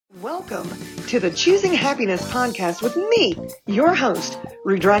Welcome to the Choosing Happiness podcast with me, your host,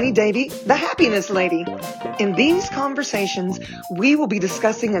 Rudrani Devi, the Happiness Lady. In these conversations, we will be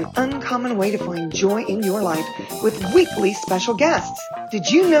discussing an uncommon way to find joy in your life with weekly special guests. Did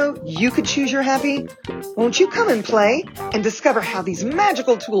you know you could choose your happy? Won't you come and play and discover how these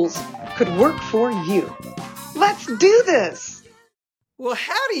magical tools could work for you? Let's do this. Well,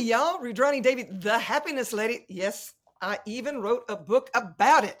 howdy, y'all. Rudrani Devi, the Happiness Lady. Yes, I even wrote a book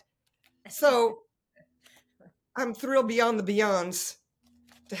about it. So I'm thrilled beyond the beyonds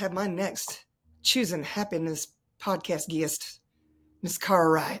to have my next Choosing Happiness podcast guest, Miss Cara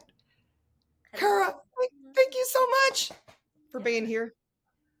Wright. Cara, thank you so much for being here.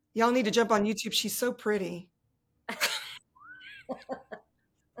 Y'all need to jump on YouTube. She's so pretty.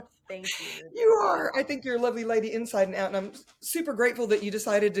 Thank you. You are. I think you're a lovely lady inside and out. And I'm super grateful that you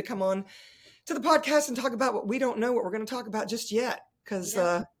decided to come on to the podcast and talk about what we don't know what we're going to talk about just yet. Because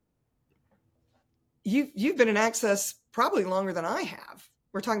you've been in Access probably longer than I have.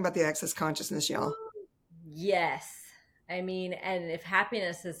 We're talking about the Access consciousness, y'all. Yes. I mean, and if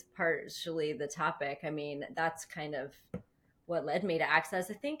happiness is partially the topic, I mean, that's kind of what led me to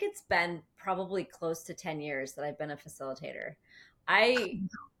Access. I think it's been probably close to 10 years that I've been a facilitator. I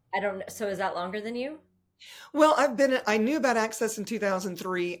don't know. So is that longer than you? Well, I knew about Access in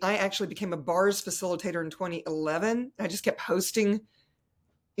 2003. I actually became a BARS facilitator in 2011. I just kept hosting,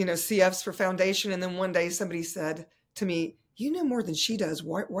 CFs for Foundation. And then one day somebody said to me, you know more than she does.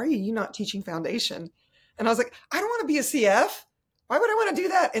 Why are you not teaching Foundation? And I was like, I don't want to be a CF. Why would I want to do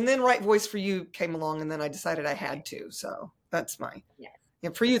that? And then Right Voice for You came along, and then I decided I had to. So that's for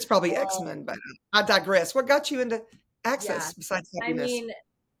you, it's probably X-Men, but I digress. What got you into Access besides happiness? I mean,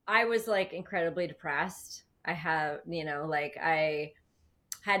 I was incredibly depressed. I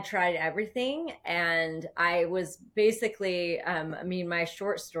had tried everything, and I was basically, my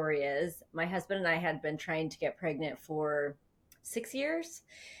short story is my husband and I had been trying to get pregnant for 6 years.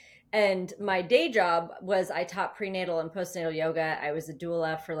 And my day job was I taught prenatal and postnatal yoga. I was a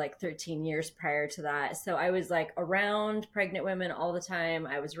doula for 13 years prior to that. So I was around pregnant women all the time.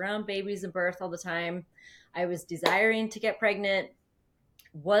 I was around babies and birth all the time. I was desiring to get pregnant,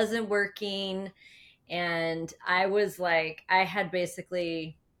 wasn't working. And I was I had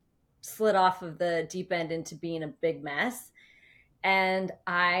basically slid off of the deep end into being a big mess. And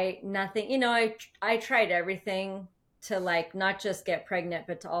I tried everything to not just get pregnant,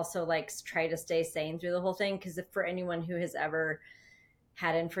 but to also try to stay sane through the whole thing. Because for anyone who has ever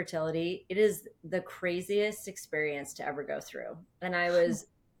had infertility, it is the craziest experience to ever go through. And I was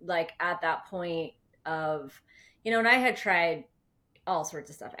at that point of, and I had tried all sorts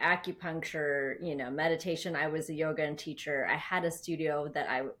of stuff, acupuncture, meditation. I was a yoga teacher. I had a studio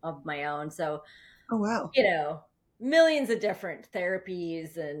of my own. So, oh, wow. Millions of different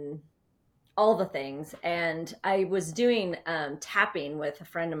therapies and all the things. And I was doing tapping with a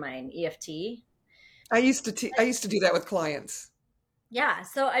friend of mine, EFT. I used to do that with clients. Yeah.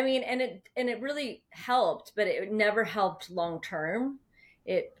 So, I mean, and it really helped, but it never helped long-term.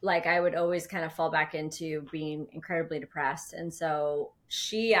 It I would always kind of fall back into being incredibly depressed. And so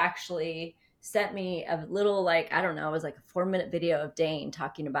she actually sent me a little, I don't know, it was a 4-minute video of Dane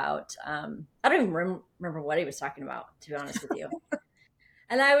talking about, I don't even remember what he was talking about, to be honest with you.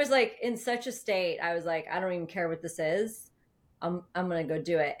 And I was in such a state. I was I don't even care what this is. I'm going to go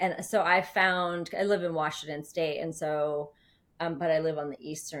do it. And so I live in Washington State. And so, but I live on the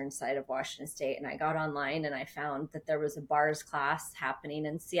eastern side of Washington State. And I got online and I found that there was a BARS class happening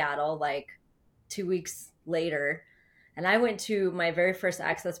in Seattle 2 weeks later. And I went to my very first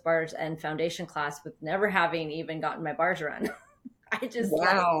Access BARS and Foundation class with never having even gotten my BARS run. I just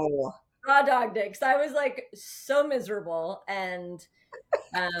raw dogged it because I was so miserable. And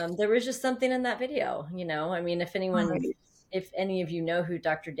there was just something in that video, I mean, if any of you know who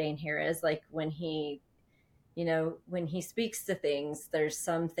Dr. Dane here is, when he speaks to things, there's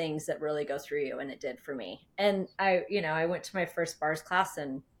some things that really go through you, and it did for me. And I went to my first BARS class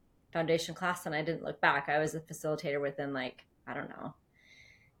and Foundation class, and I didn't look back. I was a facilitator within I don't know,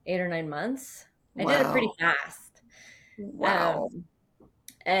 8 or 9 months. I did it pretty fast. Wow.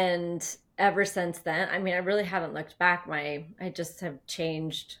 And ever since then, I mean, I really haven't looked back. I just have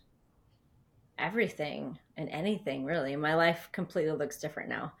changed everything and anything, really. My life completely looks different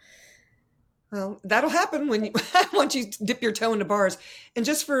now. Well, that'll happen once you dip your toe into BARS. And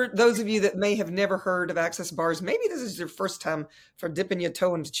just for those of you that may have never heard of Access BARS, maybe this is your first time for dipping your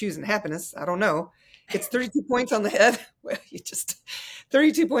toe into choosing happiness. I don't know. It's 32 points on the head. Well,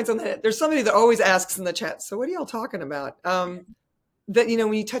 32 points on the head. There's somebody that always asks in the chat, so what are y'all talking about? That,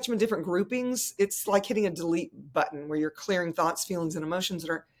 when you touch them in different groupings, it's like hitting a delete button where you're clearing thoughts, feelings, and emotions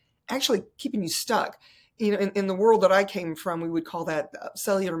that are actually keeping you stuck. In the world that I came from, we would call that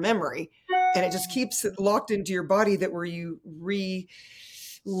cellular memory, and it just keeps it locked into your body, that where you relive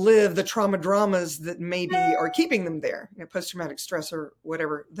the trauma dramas that maybe are keeping them there, post-traumatic stress or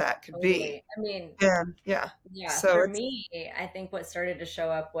whatever that could be. Totally. I mean, And yeah, yeah, so for it's me, I think what started to show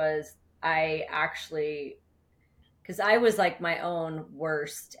up was I actually, because I was like my own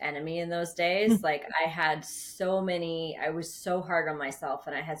worst enemy in those days. Like I had so many, I was so hard on myself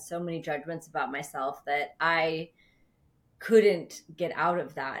and I had so many judgments about myself that I couldn't get out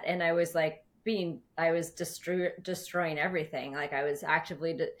of that. And I was like I was destroying everything. Like I was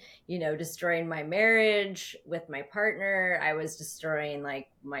actively, destroying my marriage with my partner. I was destroying my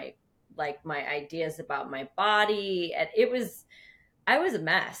ideas about my body. And I was a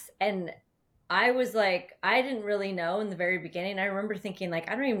mess. And I was like, I didn't really know in the very beginning. I remember thinking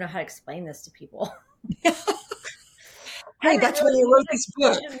like, I don't even know how to explain this to people. I hey, didn't that's why really I know wrote how to this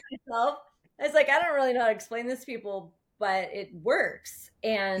book. explain it myself. I was like, I don't really know how to explain this to people, but it works.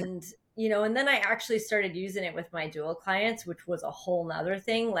 And then I actually started using it with my dual clients, which was a whole nother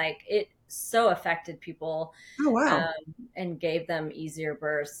thing. Like it so affected people, Oh wow. and gave them easier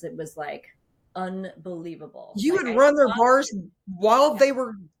births. It was like unbelievable. You Like would I run their thought, bars while they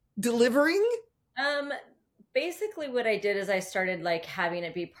were delivering? um, basically what I did is I started like having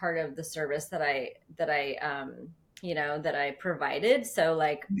it be part of the service that I provided. So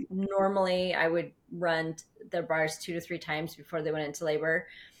like normally I would run the bars 2 to 3 times before they went into labor.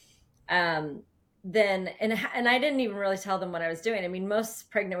 Um, then and I didn't even really tell them what I was doing. I mean, most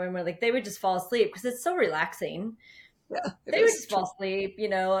pregnant women were like they would just fall asleep because it's so relaxing. Yeah, it They would is just true. fall asleep,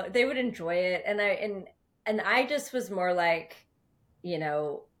 they would enjoy it. And I just was more like, you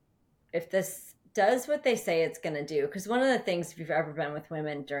know, if this does what they say it's going to do, because one of the things, if you've ever been with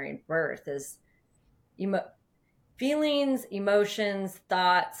women during birth, is emo- feelings, emotions,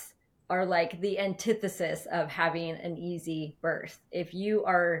 thoughts are like the antithesis of having an easy birth. If you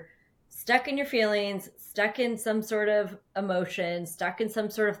are stuck in your feelings, stuck in some sort of emotion, stuck in some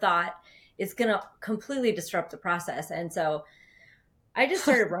sort of thought, it's going to completely disrupt the process. And so I just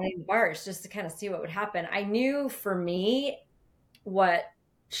started running bars just to kind of see what would happen. I knew for me, what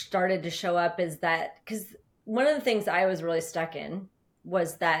started to show up is that, because one of the things I was really stuck in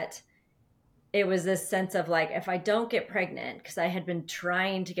was that it was this sense of like, if I don't get pregnant, because I had been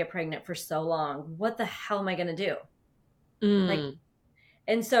trying to get pregnant for so long, what the hell am I going to do? Like, Mm,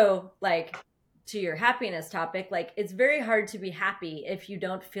 and so like, to your happiness topic, like it's very hard to be happy if you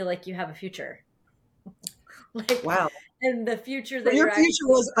don't feel like you have a future. Like, wow. and the future So that your you're future actually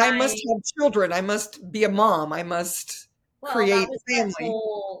was, I must trying. have children. I must be a mom. I must Well, that create was a the family.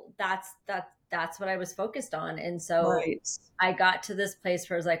 whole, that's what I was focused on. And so Right. I got to this place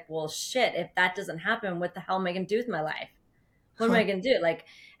where I was like, well, shit, if that doesn't happen, what the hell am I going to do with my life? What am Huh. I going to do? Like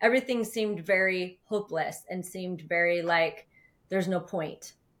everything seemed very hopeless and seemed very like there's no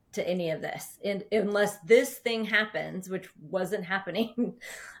point to any of this. And unless this thing happens, which wasn't happening,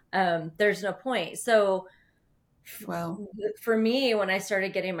 there's no point. So Wow. for me, when I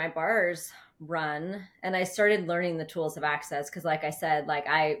started getting my bars run and I started learning the tools of access, because like I said, like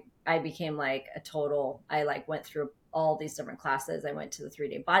I became like a total, I like went through all these different classes. I went to the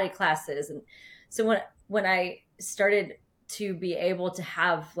 3-day body classes. And so when I started to be able to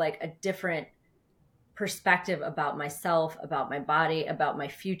have like a different perspective about myself, about my body, about my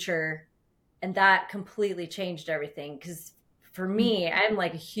future, and that completely changed everything. Because for me, I'm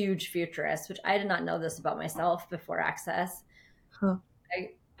like a huge futurist, which I did not know this about myself before access. Huh.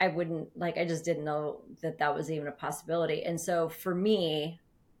 I wouldn't like, I just didn't know that that was even a possibility. And so for me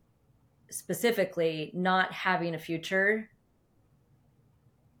specifically, not having a future,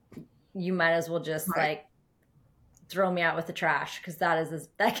 you might as well just Right. like throw me out with the trash, because that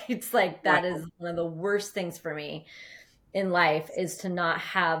it's like that Wow. is one of the worst things for me in life, is to not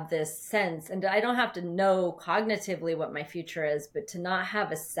have this sense. And I don't have to know cognitively what my future is, but to not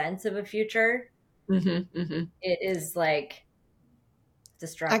have a sense of a future, Mm-hmm, mm-hmm. it is like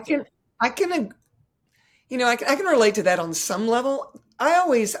I can, destructive. I can, I can relate to that on some level. I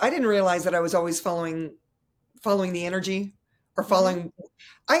didn't realize that I was always following the energy or Hmm. following,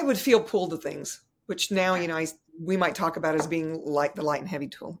 I would feel pulled to things, which now, Yeah. we might talk about as being like the light and heavy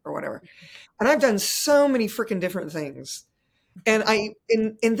tool or whatever. And I've done so many freaking different things. And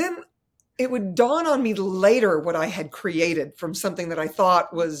then it would dawn on me later what I had created from something that I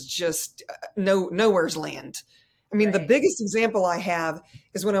thought was just nowhere's land. I mean, the Right. biggest example I have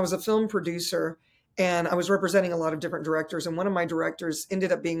is when I was a film producer and I was representing a lot of different directors, and one of my directors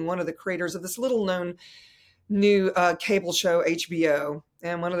ended up being one of the creators of this little known new cable show, HBO,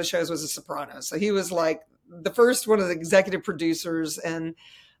 and one of the shows was The Sopranos. So he was like the first one of the executive producers, and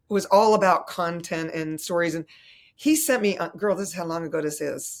was all about content and stories. And he sent me, girl, this is how long ago this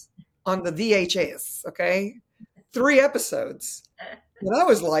is, on the VHS, okay? 3 episodes. And I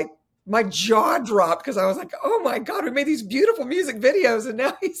was like, my jaw dropped because I was like, oh my God, we made these beautiful music videos. And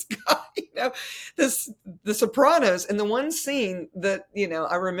now he's got, this, The Sopranos. And the one scene that,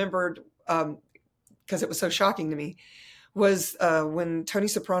 I remembered, because it was so shocking to me, was when Tony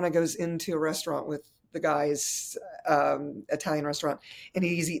Soprano goes into a restaurant with the guy's Italian restaurant, and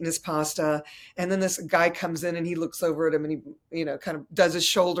he's eating his pasta, and then this guy comes in and he looks over at him and he kind of does his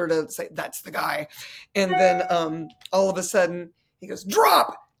shoulder to say that's the guy, and then all of a sudden he goes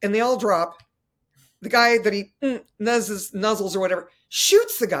drop, and they all drop. The guy that he nuzzles or whatever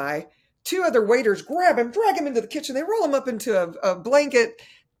shoots the guy. 2 other waiters grab him, drag him into the kitchen. They roll him up into a blanket,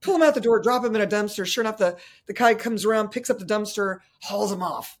 pull him out the door, drop him in a dumpster. Sure enough, the guy comes around, picks up the dumpster, hauls him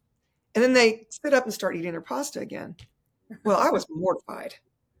off. And then they sit up and start eating their pasta again. Well, I was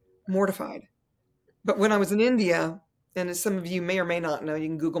mortified. But when I was in India, and as some of you may or may not know, you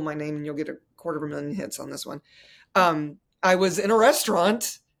can Google my name and you'll get 250,000 hits on this one. I was in a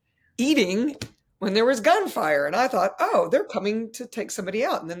restaurant eating when there was gunfire. And I thought, oh, they're coming to take somebody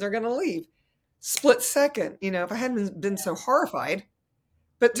out and then they're going to leave. Split second, if I hadn't been so horrified.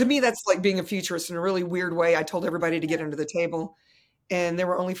 But to me, that's like being a futurist in a really weird way. I told everybody to get under the table. And there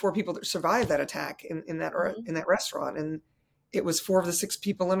were only 4 people that survived that attack in that restaurant. And it was 4 of the 6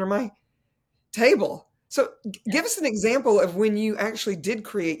 people under my table. So give us an example of when you actually did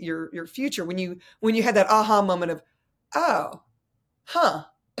create your future, when you had that aha moment of, oh, huh,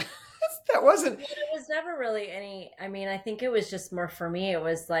 that wasn't. It was never really any, I think it was just more for me. It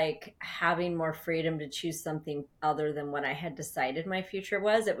was like having more freedom to choose something other than what I had decided my future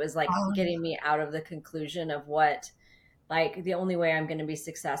was. It was like getting me out of the conclusion of what, like, the only way I'm going to be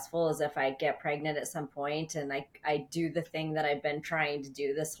successful is if I get pregnant at some point and I do the thing that I've been trying to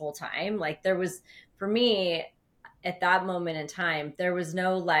do this whole time. Like, there was, for me, at that moment in time, there was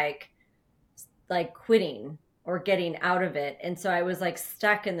no like quitting or getting out of it. And so I was like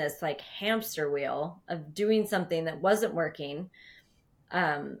stuck in this like hamster wheel of doing something that wasn't working,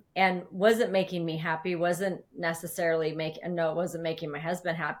 and wasn't making me happy, wasn't necessarily it wasn't making my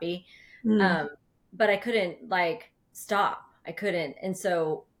husband happy. But I couldn't like stop. I couldn't. And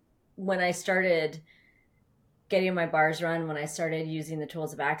so when I started getting my bars run, when I started using the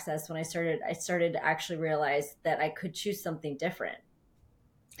tools of access, I started to actually realize that I could choose something different.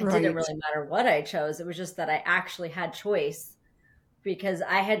 It didn't really matter what I chose. It was just that I actually had choice, because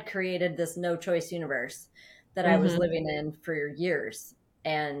I had created this no choice universe that I was living in for years.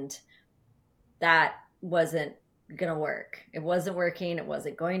 And that wasn't going to work. It wasn't working. It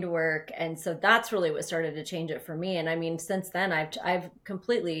wasn't going to work. And so that's really what started to change it for me. And since then I've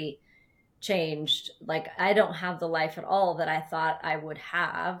completely changed. Like, I don't have the life at all that I thought I would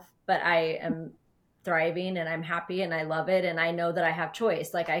have, but I am thriving and I'm happy and I love it. And I know that I have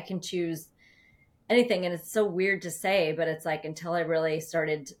choice. Like, I can choose anything. And it's so weird to say, but it's like, until I really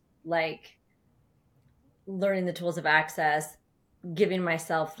started like learning the tools of access, giving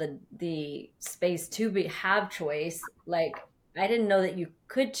myself the space to have choice. Like, I didn't know that you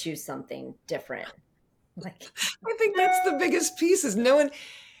could choose something different. Like, I think that's the biggest piece, is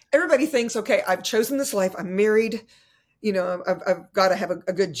everybody thinks, okay, I've chosen this life. I'm married, I've got to have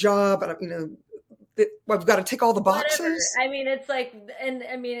a good job, and I've got to tick all the boxes.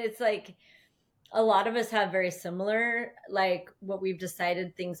 It's like a lot of us have very similar, like, what we've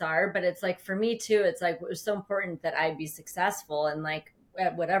decided things are, but it's like, for me too, it's like, it was so important that I be successful and like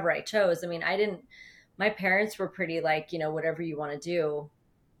at whatever I chose. My parents were pretty like, whatever you want to do,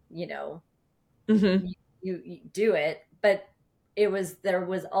 you do it. But there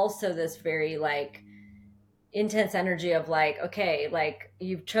was also this very like intense energy of like, okay, like,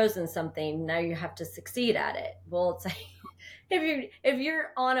 you've chosen something, now you have to succeed at it. Well, it's like, if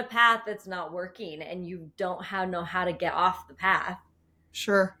you're on a path that's not working and you don't know how to get off the path,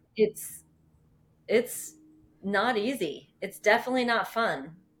 sure, it's not easy. It's definitely not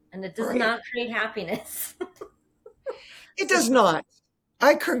fun, and it does not create happiness. It does not.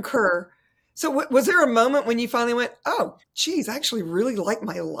 I concur. So was there a moment when you finally went, oh, geez, I actually really like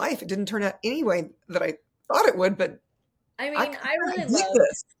my life. It didn't turn out any way that I thought it would, but I really love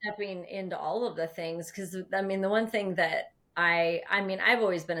stepping into all of the things, because the one thing that I've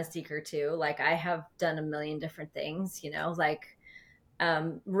always been a seeker too. Like, I have done a million different things,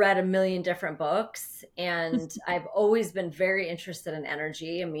 read a million different books, and I've always been very interested in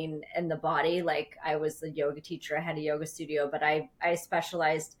energy. And the body. Like, I was a yoga teacher. I had a yoga studio, but I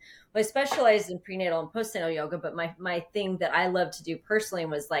specialized in prenatal and postnatal yoga. But my thing that I love to do personally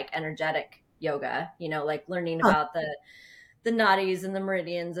was like energetic yoga, like learning about the nadis and the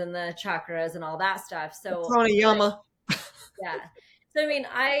meridians and the chakras and all that stuff. So Pranayama. yeah. So I mean,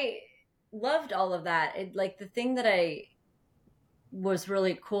 I loved all of that. Like the thing that I was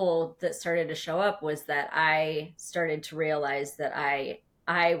really cool that started to show up was that I started to realize that I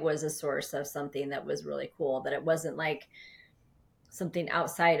was a source of something that was really cool, that it wasn't like something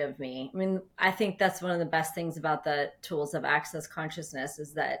outside of me. I mean, I think that's one of the best things about the tools of access consciousness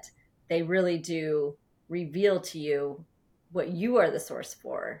is that they really do reveal to you what you are the source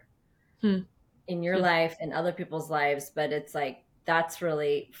for in your life and other people's lives. But it's like, that's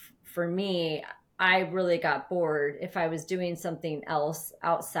really, for me, I really got bored if I was doing something else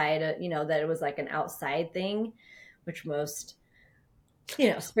outside of, that it was like an outside thing, which most,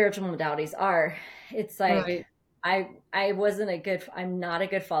 spiritual modalities are. It's like, Right. I'm not a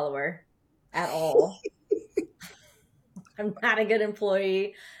good follower at all. I'm not a good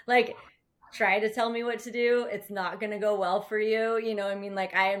employee. Like, try to tell me what to do. It's not going to go well for you. You know what I mean?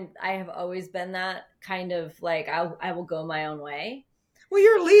 Like I have always been that kind of like, I will go my own way. Well,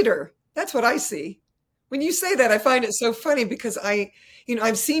 you're a leader. That's what I see. When you say that, I find it so funny because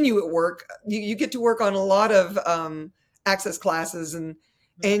I've seen you at work. You get to work on a lot of access classes and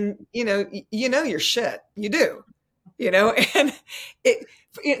your shit. You do, and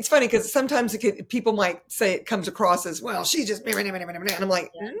it's funny because sometimes people might say it comes across as, well, she just, and I'm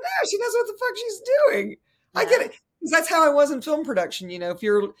like, no, she knows what the fuck she's doing. I get it. 'Cause that's how I was in film production. If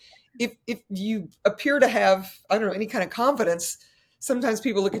you appear to have, I don't know, any kind of confidence, sometimes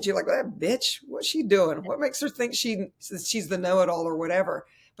people look at you like, that bitch, what's she doing? What makes her think she's the know-it-all or whatever?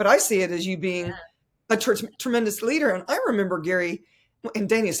 But I see it as you being a tremendous leader. And I remember Gary, and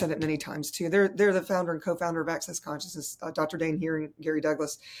Dana said it many times too. They're the founder and co-founder of Access Consciousness, Dr. Dane here and Gary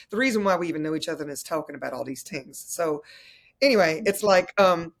Douglas. The reason why we even know each other is talking about all these things. So anyway, it's like,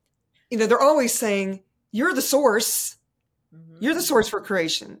 they're always saying, you're the source. You're the source for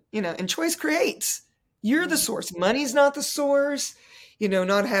creation, and choice creates. You're the source. Money's not the source,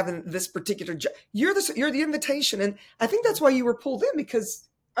 not having this particular job. You're the invitation. And I think that's why you were pulled in because,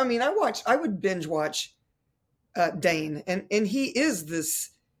 I would binge watch Dane, and he is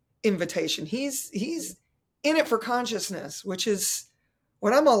this invitation. He's in it for consciousness, which is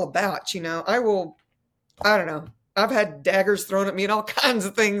what I'm all about. I don't know. I've had daggers thrown at me and all kinds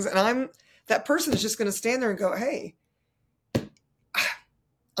of things, and that person is just going to stand there and go, hey,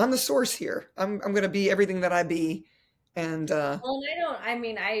 I'm the source here. I'm going to be everything that I be. And well,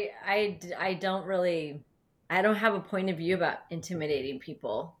 I don't have a point of view about intimidating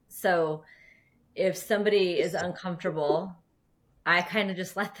people. So if somebody is uncomfortable, I kind of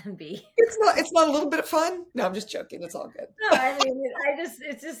just let them be. It's not a little bit of fun. No, I'm just joking. It's all good. No,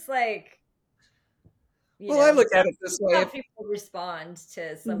 it's just like, I look at it this way. How people respond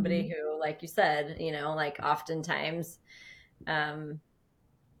to somebody who, like you said, like oftentimes,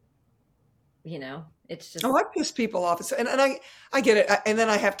 it's just. Oh, I piss people off. And I get it. And then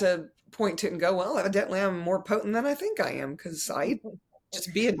I have to point to it and go, well, evidently I'm more potent than I think I am because I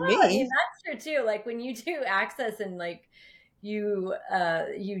just being me. I mean, that's true too. Like when you do access and like you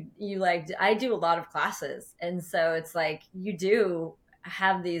like, I do a lot of classes. And so it's like, you do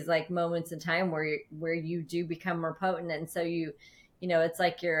have these like moments in time where you do become more potent. And so it's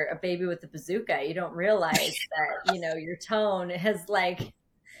like you're a baby with a bazooka. You don't realize that, your tone has like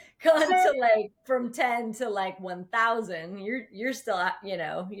gone to like from 10 to like 1,000. You're still,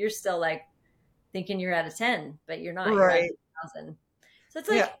 you're still like thinking you're at a 10, but you're not. Right. You're at 1,000. So it's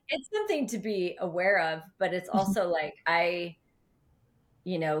like, it's something to be aware of, but it's also like, that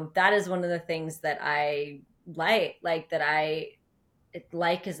is one of the things that I like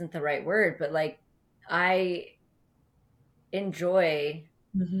isn't the right word, but like, I enjoy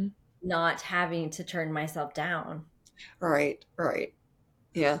not having to turn myself down. Right.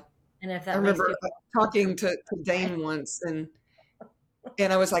 Yeah. And if that I remember talking to Dane once and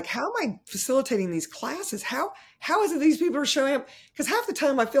I was like, how am I facilitating these classes? How is it these people are showing up? Because half the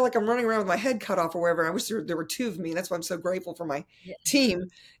time I feel like I'm running around with my head cut off or wherever. I wish there were two of me. That's why I'm so grateful for my team.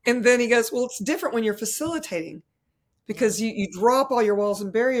 And then he goes, well, it's different when you're facilitating because you drop all your walls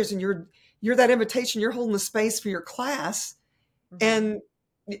and barriers and you're that invitation. You're holding the space for your class. And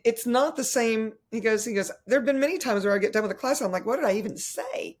it's not the same. He goes, there have been many times where I get done with a class. And I'm like, what did I even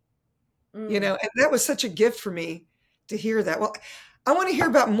say? And that was such a gift for me to hear that. Well, I want to hear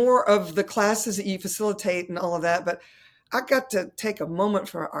about more of the classes that you facilitate and all of that, but I got to take a moment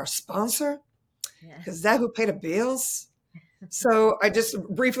for our sponsor because that who paid the bills. So I just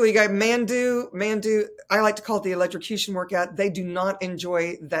briefly got Mandu. I like to call it the electrocution workout. They do not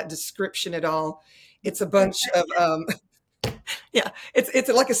enjoy that description at all. It's a bunch of Yeah, it's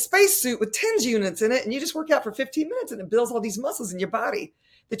like a spacesuit with TENS units in it, and you just work out for 15 minutes, and it builds all these muscles in your body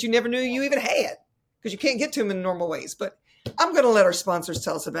that you never knew you even had because you can't get to them in normal ways. But I'm going to let our sponsors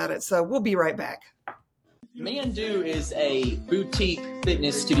tell us about it, so we'll be right back. Mandu is a boutique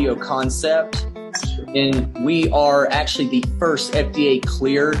fitness studio concept, and we are actually the first FDA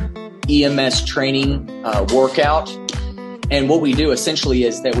cleared EMS training workout. And what we do essentially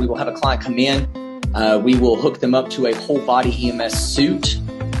is that we will have a client come in, we will hook them up to a whole body EMS suit,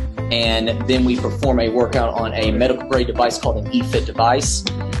 and then we perform a workout on a medical grade device called an eFit device.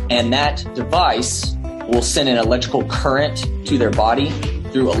 And that device will send an electrical current to their body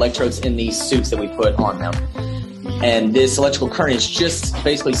through electrodes in these suits that we put on them. And this electrical current is just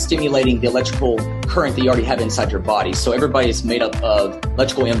basically stimulating the electrical current that you already have inside your body. So everybody is made up of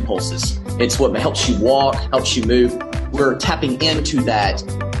electrical impulses. It's what helps you walk, helps you move. We're tapping into that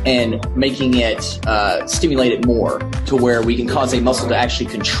and making it stimulate it more to where we can cause a muscle to actually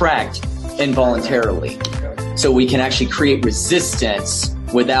contract involuntarily. So we can actually create resistance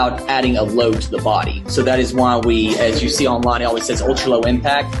without adding a load to the body. So that is why we, as you see online, it always says ultra low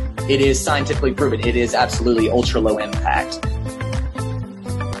impact. It is scientifically proven. It is absolutely ultra low impact.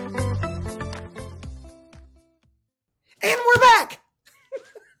 And we're back.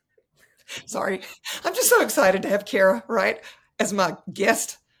 Sorry. I'm just so excited to have Cara, Wright, as my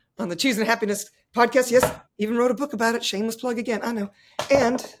guest on the Choosing Happiness podcast. Yes, even wrote a book about it. Shameless plug again. I know.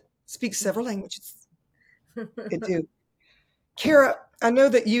 And speaks several languages. I do. Cara, I know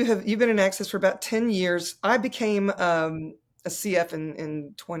that you've been in Access for about 10 years. I became a CF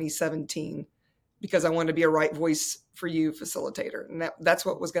in 2017 because I wanted to be a right voice for you facilitator. And that's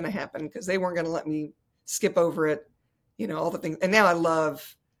what was going to happen because they weren't going to let me skip over it, all the things. And now I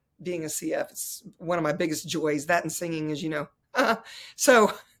love being a CF. It's one of my biggest joys, that and singing, as you know.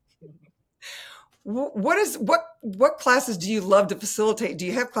 So what classes do you love to facilitate? Do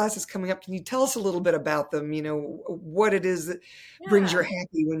you have classes coming up? Can you tell us a little bit about them? What it is that brings you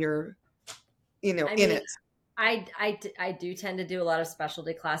happy when you're, in it. I do tend to do a lot of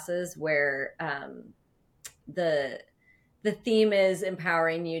specialty classes where the theme is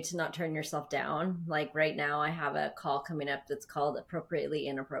empowering you to not turn yourself down. Like right now I have a call coming up that's called Appropriately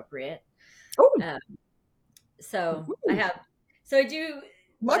Inappropriate. Oh. I do.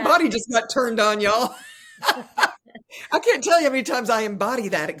 My body just got turned on, y'all. I can't tell you how many times I embody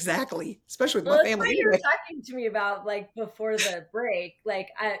that exactly, especially with my family. That's what you were talking to me about, like before the break. Like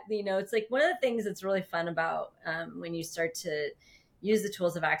it's like one of the things that's really fun about when you start to use the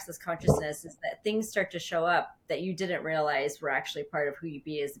tools of access consciousness is that things start to show up that you didn't realize were actually part of who you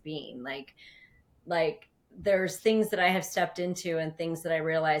be as a being. Like there's things that I have stepped into and things that I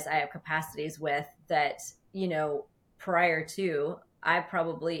realize I have capacities with that, prior to, I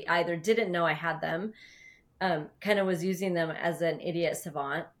probably either didn't know I had them, kind of was using them as an idiot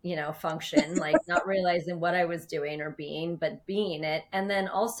savant, function, like not realizing what I was doing or being, but being it. And then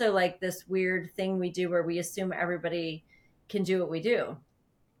also like this weird thing we do where we assume everybody can do what we do.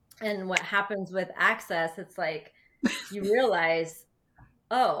 And what happens with access, it's like you realize,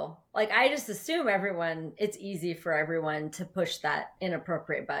 oh, like I just assume it's easy for everyone to push that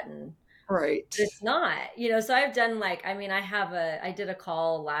inappropriate button. Right. It's not, so I've done I did a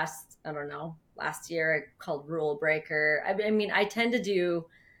call last year called Rule Breaker. I tend to do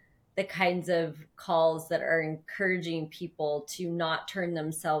the kinds of calls that are encouraging people to not turn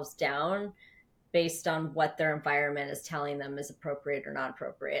themselves down based on what their environment is telling them is appropriate or not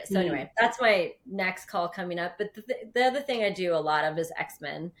appropriate. So anyway, that's my next call coming up. But the other thing I do a lot of is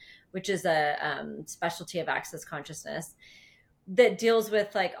X-Men, which is a specialty of access consciousness that deals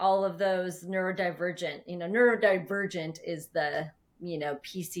with like all of those neurodivergent, neurodivergent is the,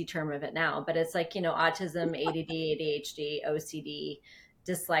 PC term of it now, but it's like, autism, ADD, ADHD, OCD,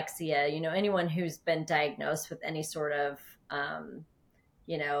 dyslexia, anyone who's been diagnosed with any sort of,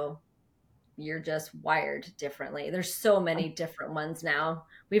 you're just wired differently. There's so many different ones now.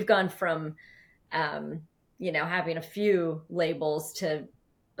 We've gone from, having a few labels to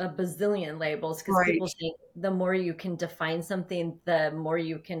a bazillion labels because people think the more you can define something, the more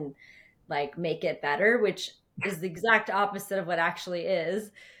you can like make it better, which is the exact opposite of what actually is.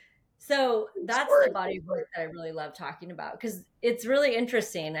 So that's the body of work that I really love talking about because it's really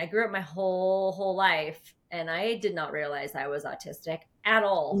interesting. I grew up my whole life and I did not realize I was autistic at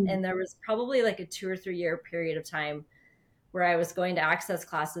all. And there was probably like a 2 or 3 year period of time where I was going to access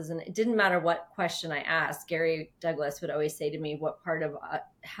classes and it didn't matter what question I asked. Gary Douglas would always say to me, what part of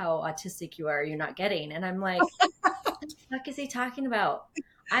how autistic you are not getting? And I'm like, what the fuck is he talking about?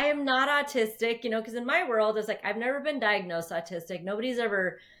 I am not autistic, because in my world, it's like, I've never been diagnosed autistic. Nobody's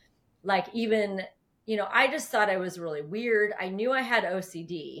ever like even, I just thought I was really weird. I knew I had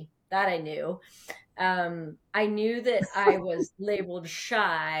OCD, that I knew. I knew that I was labeled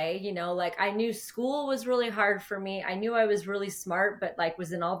shy, like I knew school was really hard for me. I knew I was really smart, but like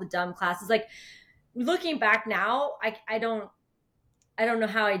was in all the dumb classes. Like looking back now, I don't know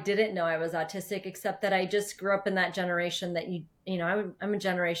how I didn't know I was autistic, except that I just grew up in that generation that I'm a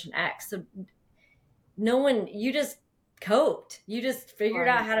Generation X. So you just coped. You just figured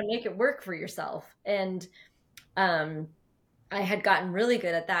out how to make it work for yourself. And I had gotten really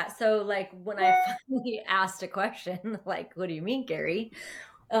good at that. So like when I finally asked a question, like, what do you mean, Gary?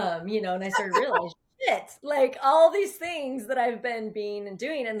 And I started realizing, shit, like all these things that I've been being and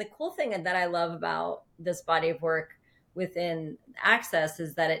doing. And the cool thing that I love about this body of work within Access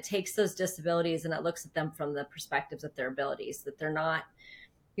is that it takes those disabilities and it looks at them from the perspectives of their abilities, that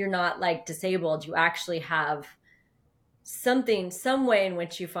you're not like disabled. You actually have some way in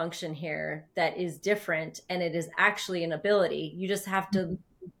which you function here that is different, and it is actually an ability. You just have to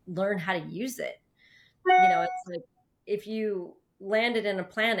learn how to use it. It's like if you landed in a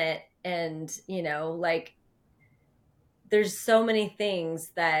planet and like there's so many things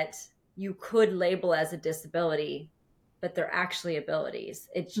that you could label as a disability, but they're actually abilities.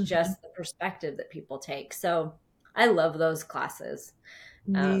 It's just the perspective that people take. So I love those classes.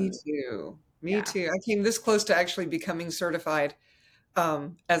 Me too. Me too. I came this close to actually becoming certified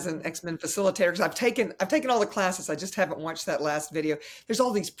as an X-Men facilitator, because I've taken all the classes. I just haven't watched that last video. There's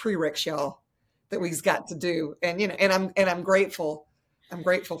all these prereqs, y'all, that we've got to do, and I'm grateful. I'm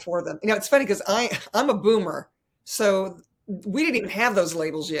grateful for them. It's funny because I'm a boomer, so we didn't even have those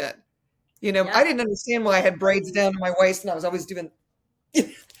labels yet. I didn't understand why I had braids down to my waist, and I was always doing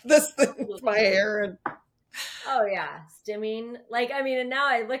this thing with my hair and. Oh yeah, stimming. Like, and now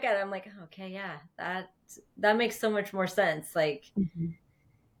I look at it, I'm like, okay, yeah, that makes so much more sense. Like,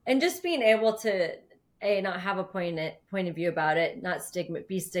 and just being able to not have a point of view about it, not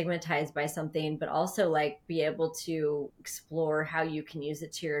be stigmatized by something, but also like be able to explore how you can use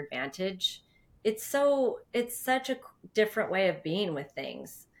it to your advantage. It's such a different way of being with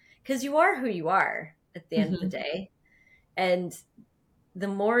things, because you are who you are at the end of the day, and the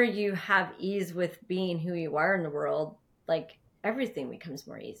more you have ease with being who you are in the world, like everything becomes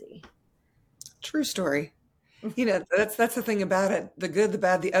more easy. True story. That's the thing about it. The good, the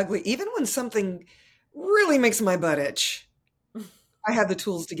bad, the ugly. Even when something really makes my butt itch, I have the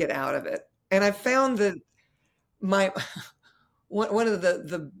tools to get out of it. And I found that one of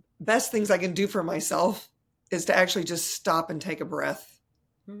the best things I can do for myself is to actually just stop and take a breath.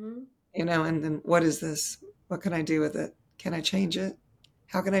 And then what is this? What can I do with it? Can I change it?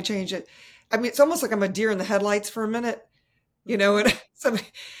 How can I change it? It's almost like I'm a deer in the headlights for a minute, and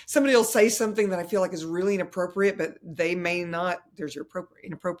somebody will say something that I feel like is really inappropriate, but they may not. There's your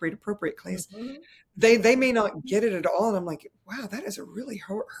appropriate class. They may not get it at all. And I'm like, wow, that is a really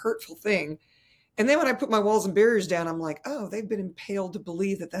hurtful thing. And then when I put my walls and barriers down, I'm like, oh, they've been impaled to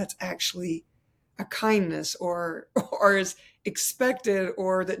believe that that's actually a kindness or is expected,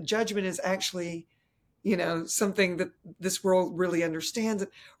 or that judgment is actually something that this world really understands,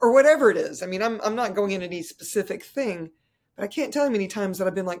 or whatever it is. I'm not going into any specific thing, but I can't tell you many times that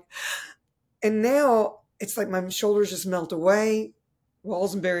I've been like, and now it's like my shoulders just melt away,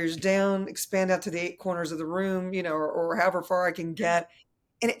 walls and barriers down, expand out to the 8 corners of the room, or however far I can get.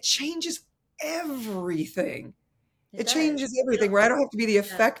 And it changes everything. It changes everything, where I don't have to be the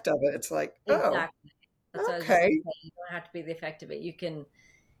effect of it. It's like, exactly. That's okay. You don't have to be the effect of it. You can,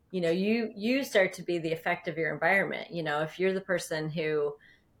 you start to be the effect of your environment. If you're the person who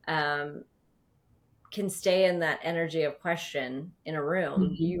can stay in that energy of question in a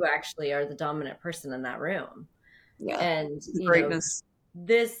room, you actually are the dominant person in that room. Yeah. And greatness.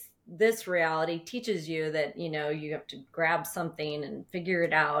 This reality teaches you that, you have to grab something and figure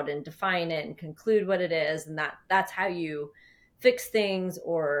it out and define it and conclude what it is. And that's how you fix things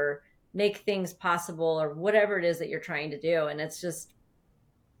or make things possible, or whatever it is that you're trying to do. And it's just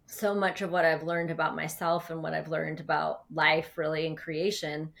so much of what I've learned about myself and what I've learned about life really in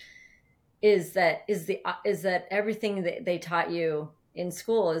creation is that everything that they taught you in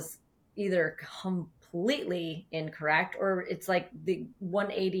school is either completely incorrect, or it's like the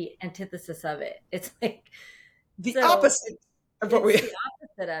 180 antithesis of it. It's like the opposite of what the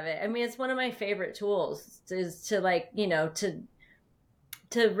opposite of it. It's one of my favorite tools is to like,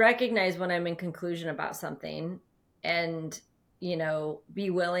 to recognize when I'm in conclusion about something, and be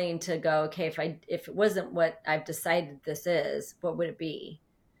willing to go, okay, if it wasn't what I've decided this is, what would it be?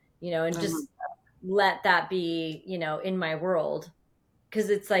 And just let that be, in my world. Cause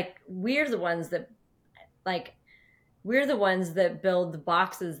it's like, we're the ones that like, we're the ones that build the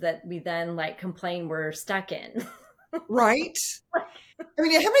boxes that we then like complain we're stuck in. Right? I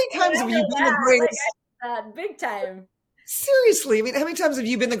mean, how many I times have you know been the that. Like greatest? big time. Seriously, I mean, how many times have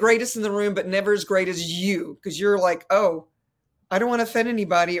you been the greatest in the room, but never as great as you? Because you're like, oh, I don't want to offend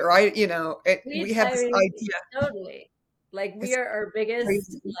anybody, or we have I this mean, idea. totally. Like we It's are our biggest,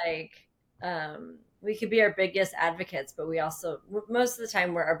 crazy. like, we could be our biggest advocates, but we also, most of the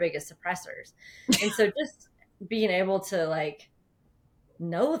time, we're our biggest suppressors. And so just being able to like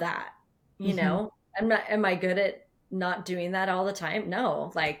know that, Hmm. am I good at not doing that all the time?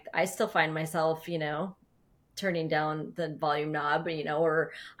 No, like I still find myself, turning down the volume knob,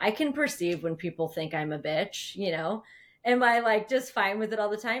 or I can perceive when people think I'm a bitch. Am I like just fine with it all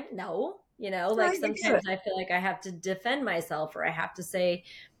the time? No. Like Right, I get sometimes it. I feel like I have to defend myself or I have to say,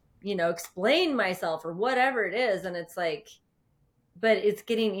 explain myself or whatever it is. And it's like, but it's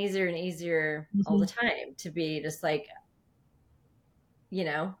getting easier and easier all the Hmm. time to be just like,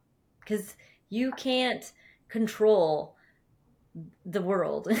 because you can't control the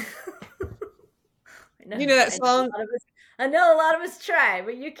world. I know. You know that I know song? a lot of us. I know a lot of us try,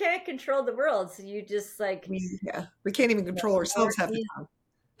 but you can't control the world. So you just like, Yeah, we can't even control more ourselves half the easy. time.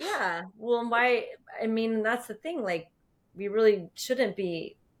 Yeah. Well, why? I mean, that's the thing. Like, we really shouldn't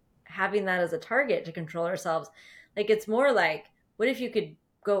be having that as a target to control ourselves. Like, it's more like, what if you could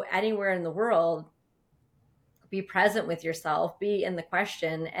go anywhere in the world, be present with yourself, be in the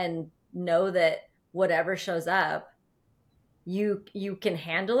question, and know that whatever shows up, you can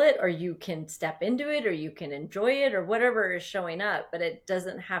handle it, or you can step into it, or you can enjoy it, or whatever is showing up, but it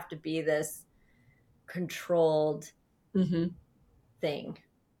doesn't have to be this controlled Hmm. thing.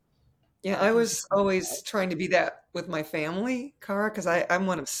 Yeah, You I can just was always trying to be that with my family, Cara, because I'm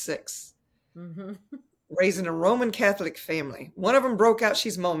one of six, hmm raised in a Roman Catholic family. One of them broke out.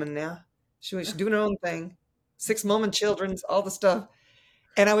 She's Mormon now. She was doing her own thing. Six Mormon children, all the stuff.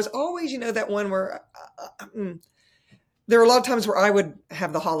 And I was always, that one where there were a lot of times where I would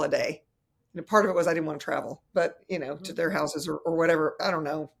have the holiday. And part of it was I didn't want to travel, but to their houses or whatever. I don't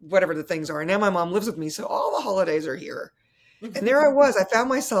know, whatever the things are. And now my mom lives with me, so all the holidays are here. And there I was. I found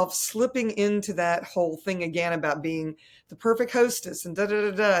myself slipping into that whole thing again about being the perfect hostess and da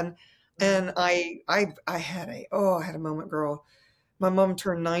da da da. And I had a moment, girl. My mom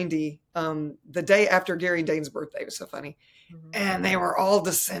turned 90 the day after Gary Dane's birthday. It was so funny. And they were all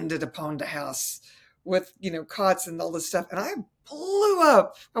descended upon the house with, cots and all this stuff. And I blew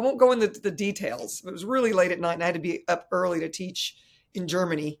up. I won't go into the details. It was really late at night and I had to be up early to teach in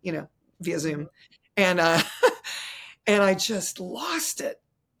Germany, via Zoom. And and I just lost it.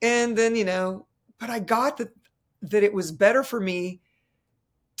 And then, but I got that it was better for me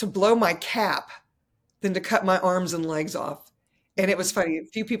to blow my cap than to cut my arms and legs off. And it was funny. A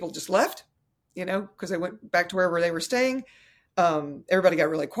few people just left, because they went back to wherever they were staying. Everybody got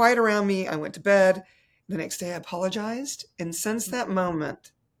really quiet around me. I went to bed. The next day I apologized. And since that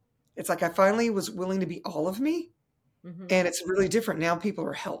moment, it's like I finally was willing to be all of me. And it's really different. Now people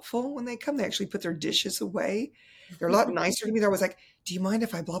are helpful when they come. They actually put their dishes away. They're a lot nicer to me. They're always like, do you mind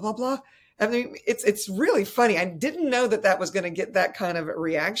if I blah, blah, blah? I mean, it's really funny. I didn't know that was going to get that kind of a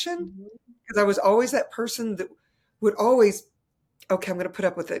reaction because I was always that person that would always, okay, I'm going to put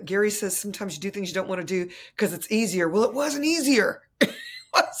up with it. Gary says sometimes you do things you don't want to do because it's easier. Well, it wasn't easier. It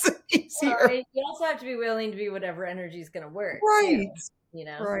wasn't Well, easier. you also have to be willing to be whatever energy is going to work too. Right. You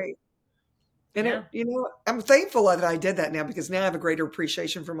know, Right. And yeah, I'm thankful that I did that now because now I have a greater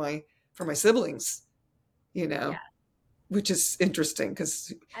appreciation for my siblings, you know, yeah. which is interesting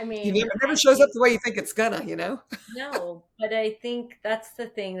because I you mean, never, it never I shows up think the way you think it's gonna. no, but I think that's the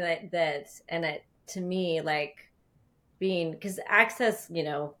thing and it to me like being because access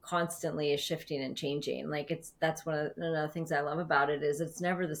constantly is shifting and changing. Like that's one of the things I love about it is it's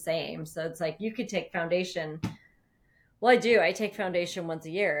never the same. So it's like you could take foundation. Well, I do. I take foundation once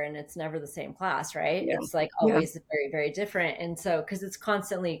a year and it's never the same class, right? Yeah. It's like Yeah. always very, very different. And so, because it's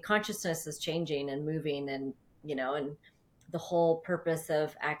constantly consciousness is changing and moving, and the whole purpose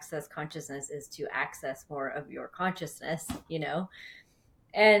of access consciousness is to access more of your consciousness,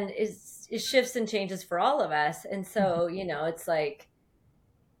 and it shifts and changes for all of us. And so, it's like,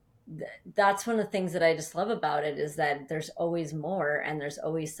 that's one of the things that I just love about it is that there's always more and there's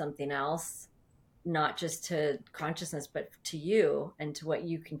always something else not just to consciousness, but to you and to what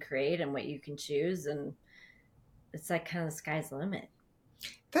you can create and what you can choose. And it's like kind of the sky's the limit.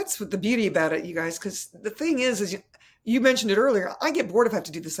 That's what the beauty about it, you guys, because the thing is you mentioned it earlier. I get bored if I have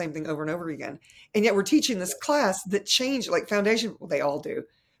to do the same thing over and over again. And yet we're teaching this class that changed like foundation. Well, they all do.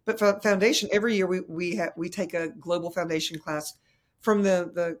 But foundation, every year we take a global foundation class from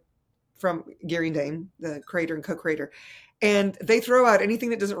the from Gary and Dane, the creator and co-creator. And they throw out anything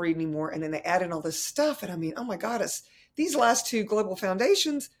that doesn't read anymore. And then they add in all this stuff. And I mean, oh my God, these last two global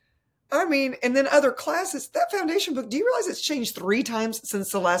foundations. I mean, and then other classes, that foundation book, do you realize it's changed 3 times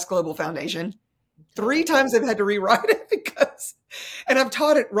since the last global foundation? 3 times I've had to rewrite it because, and I've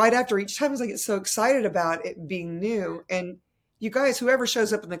taught it right after each time because I get so excited about it being new. And you guys, whoever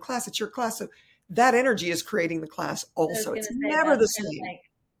shows up in the class, it's your class. So that energy is creating the class also. It's never the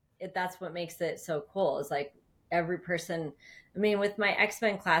same. That's what makes it so cool is like every person. I mean, with my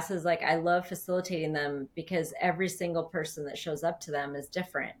X-Men classes, like I love facilitating them because every single person that shows up to them is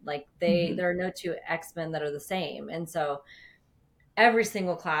different. Like there are no 2 X-Men that are the same. And so every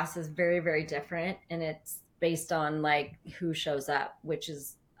single class is very, very different. And it's based on like who shows up, which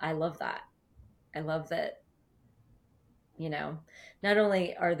is, I love that. I love that, not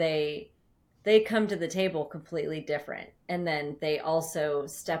only are they come to the table completely different. And then they also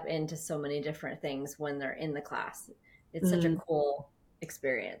step into so many different things when they're in the class. It's such a cool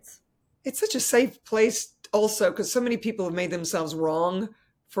experience. It's such a safe place also because so many people have made themselves wrong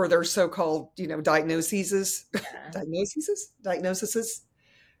for their so-called, diagnoses. Diagnoses.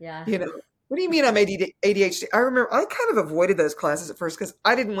 Yeah. What do you mean I'm ADHD? I remember I kind of avoided those classes at first because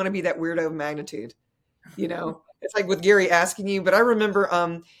I didn't want to be that weirdo of magnitude. It's like with Gary asking you, but I remember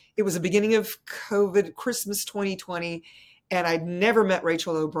it was the beginning of COVID, Christmas 2020, and I'd never met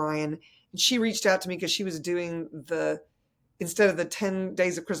Rachel O'Brien. And she reached out to me because she was doing instead of the 10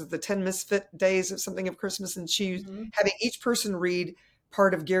 days of Christmas, the 10 misfit days of something of Christmas. And she was having each person read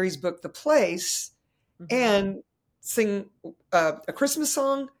part of Gary's book, The Place, and sing a Christmas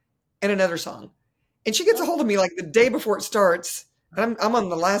song and another song. And she gets a hold of me like the day before it starts. And I'm on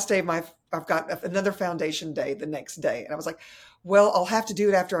the last day of I've got another foundation day the next day. And I was like, well, I'll have to do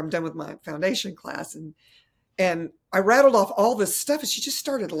it after I'm done with my foundation class. And I rattled off all this stuff and she just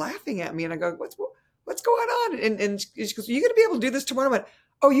started laughing at me. And I go, what's going on? And she goes, are you going to be able to do this tomorrow? I went,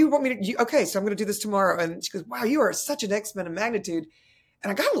 oh, you want me to? Okay, so I'm going to do this tomorrow. And she goes, wow, you are such an X-Men of magnitude.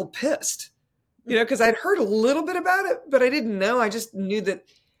 And I got a little pissed, because I'd heard a little bit about it, but I didn't know. I just knew that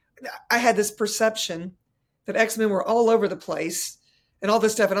I had this perception that X-Men were all over the place and all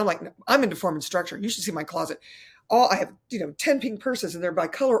this stuff. And I'm like, no, I'm into form and structure. You should see my closet. I have, 10 pink purses and they're by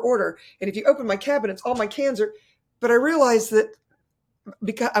color order. And if you open my cabinets, all my cans are, but I realized that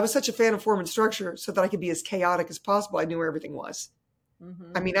because I was such a fan of form and structure so that I could be as chaotic as possible. I knew where everything was.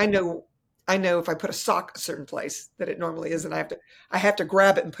 I mean, I know if I put a sock a certain place that it normally is, and I have to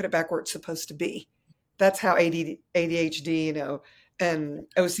grab it and put it back where it's supposed to be. That's how ADHD, and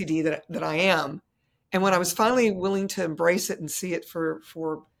OCD that I am. And when I was finally willing to embrace it and see it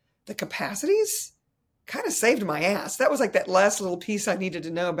for the capacities, kind of saved my ass. That was like that last little piece I needed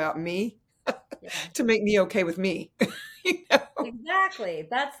to know about me to make me okay with me. Exactly.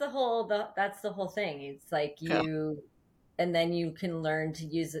 That's the whole thing. It's like and then you can learn to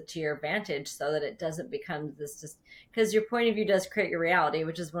use it to your advantage so that it doesn't become this just because your point of view does create your reality,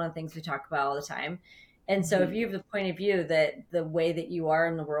 which is one of the things we talk about all the time. And so if you have the point of view that the way that you are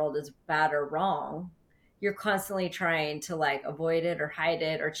in the world is bad or wrong, you're constantly trying to like avoid it or hide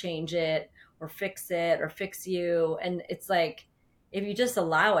it or change it or fix you. And it's like, if you just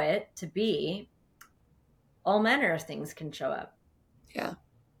allow it to be, all manner of things can show up. Yeah.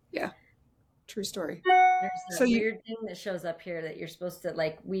 True story. There's a weird thing that shows up here that you're supposed to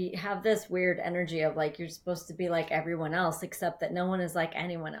like, we have this weird energy of like, you're supposed to be like everyone else, except that no one is like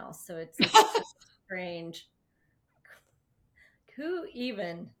anyone else. So it's like strange. Who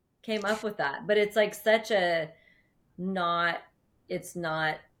even came up with that? But it's like such a it's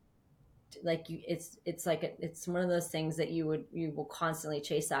not like you, it's like, it's one of those things that you will constantly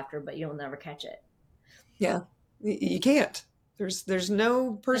chase after, but you'll never catch it. Yeah. You can't. There's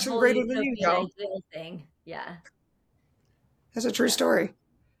no person greater than you, y'all. Thing. Yeah. That's a true story.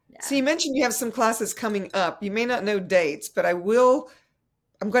 Yeah. So you mentioned you have some classes coming up. You may not know dates, but I'm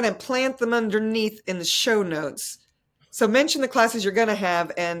going to plant them underneath in the show notes. So mention the classes you're going to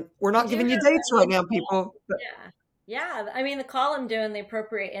have, and we're not giving you dates right now, people. But... Yeah. I mean, the call I'm doing, the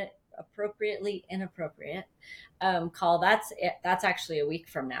appropriately inappropriate call, that's actually a week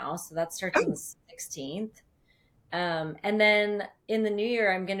from now. So that starts on the 16th. And then in the new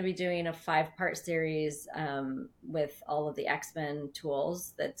year, I'm going to be doing a 5-part series with all of the X-Men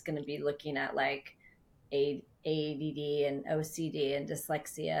tools that's going to be looking at like ADD and OCD and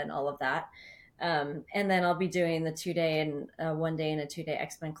dyslexia and all of that. And then I'll be doing the 2-day and 1-day and a 2-day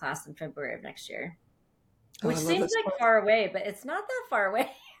X-Men class in February of next year, which seems like far away, but it's not that far away.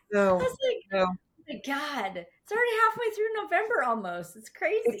 No, I was like, no. Oh my God, it's already halfway through November almost. It's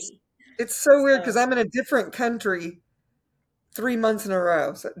crazy. It's so weird because I'm in a different country 3 months in a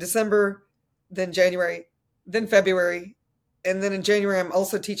row. So December, then January, then February. And then in January, I'm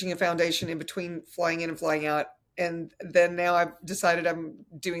also teaching a foundation in between flying in and flying out. And then now I've decided I'm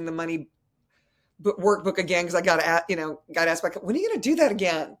doing the money workbook again because I got asked back, when are you going to do that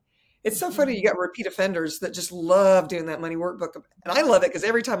again? It's so funny. You got repeat offenders that just love doing that money workbook. And I love it because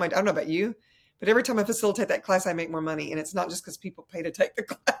every time I don't know about you, but every time I facilitate that class, I make more money. And it's not just because people pay to take the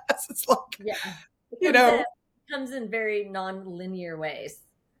class. It's like, it comes in very non-linear ways.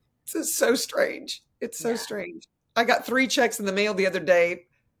 It's so strange. It's so strange. I got 3 checks in the mail the other day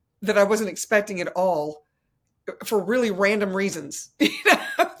that I wasn't expecting at all for really random reasons.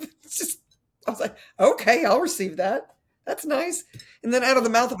 It's just, I was like, okay, I'll receive that. That's nice. And then out of the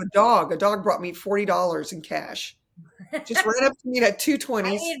mouth of a dog brought me $40 in cash. Just ran up to me at 220s.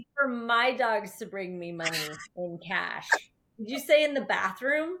 I need for my dogs to bring me money in cash. Did you say in the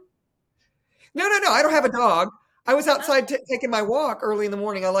bathroom? No. I don't have a dog. I was outside taking my walk early in the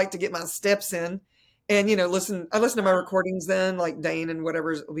morning. I like to get my steps in and, I listen to my recordings then, like Dane and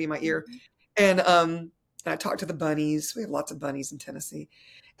whatever will be in my ear. And I talk to the bunnies. We have lots of bunnies in Tennessee.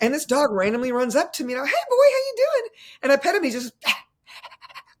 And this dog randomly runs up to me and I'm, hey boy, how you doing? And I pet him. He just,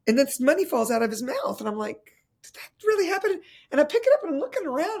 and then money falls out of his mouth. And I'm like, did that really happen? And I pick it up and I'm looking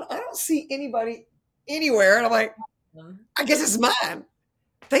around. I don't see anybody anywhere. And I'm like, I guess it's mine.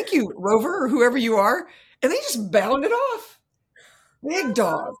 Thank you, Rover, or whoever you are. And they just bounded off. Big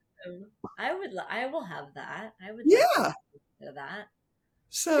dog. I will have that. I would like to that.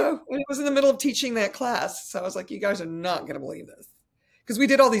 So it was in the middle of teaching that class. So I was like, you guys are not going to believe this. Because we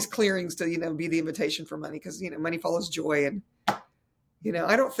did all these clearings to, be the invitation for money. Because, money follows joy. And,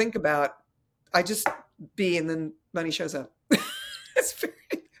 I don't think about, I just be and then money shows up.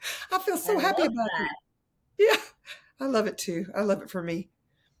 I feel so happy about it. Yeah, I love it too. I love it for me.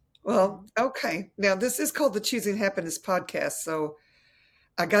 Well, okay. Now this is called the Choosing Happiness podcast. So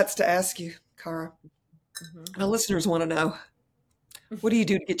I got to ask you, Cara, our listeners want to know, what do you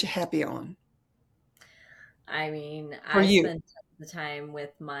do to get you happy on? I mean, I spend the time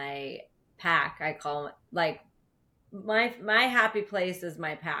with my pack. I call it like my happy place is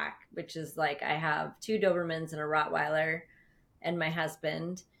my pack, which is like I have 2 Dobermans and a Rottweiler and my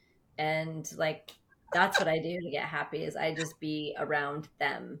husband. And like, that's what I do to get happy is I just be around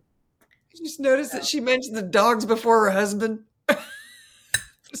them. I just noticed that she mentioned the dogs before her husband.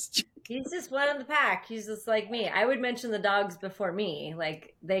 He's just one of the pack. He's just like me. I would mention the dogs before me.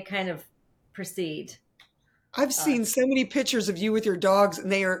 Like they kind of proceed. I've seen so many pictures of you with your dogs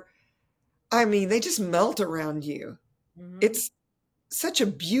and they just melt around you. Mm-hmm. It's such a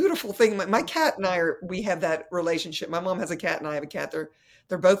beautiful thing. My cat and we have that relationship. My mom has a cat and I have a cat.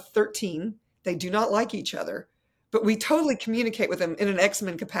 They're both 13. They do not like each other, but we totally communicate with them in an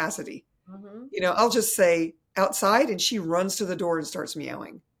X-Men capacity. Mm-hmm. I'll just say outside and she runs to the door and starts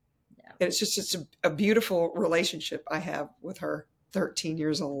meowing. Yeah. And it's just a beautiful relationship I have with her, 13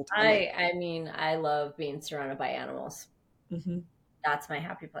 years old. I mean, I love being surrounded by animals. Mm-hmm. That's my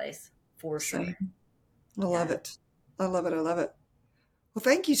happy place for sure. I love it. I love it. I love it. Well,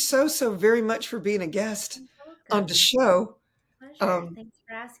 thank you so very much for being a guest on the show. Pleasure. Thanks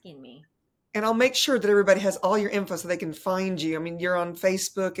for asking me. And I'll make sure that everybody has all your info so they can find you. I mean, you're on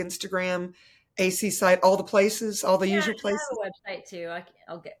Facebook, Instagram, AC site, all the places, all the usual places. I have a website too.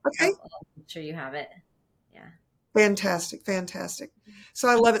 I'll make sure you have it. Yeah. Fantastic. So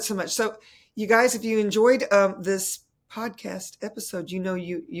I love it so much. So you guys, if you enjoyed this podcast episode,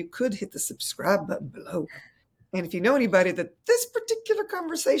 you could hit the subscribe button below. And if you know anybody that this particular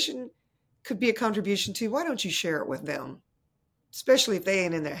conversation could be a contribution to, why don't you share it with them? Especially if they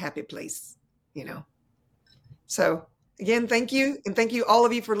ain't in their happy place, So again, thank you. And thank you all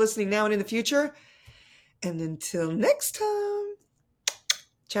of you for listening now and in the future. And until next time,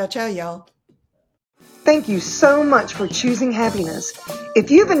 ciao, y'all. Thank you so much for choosing happiness. If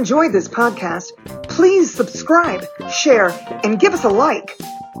you've enjoyed this podcast, please subscribe, share, and give us a like.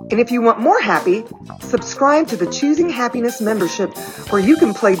 And if you want more happy, subscribe to the Choosing Happiness membership where you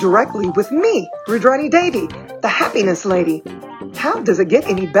can play directly with me, Wright Davy, the happiness lady. How does it get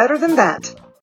any better than that?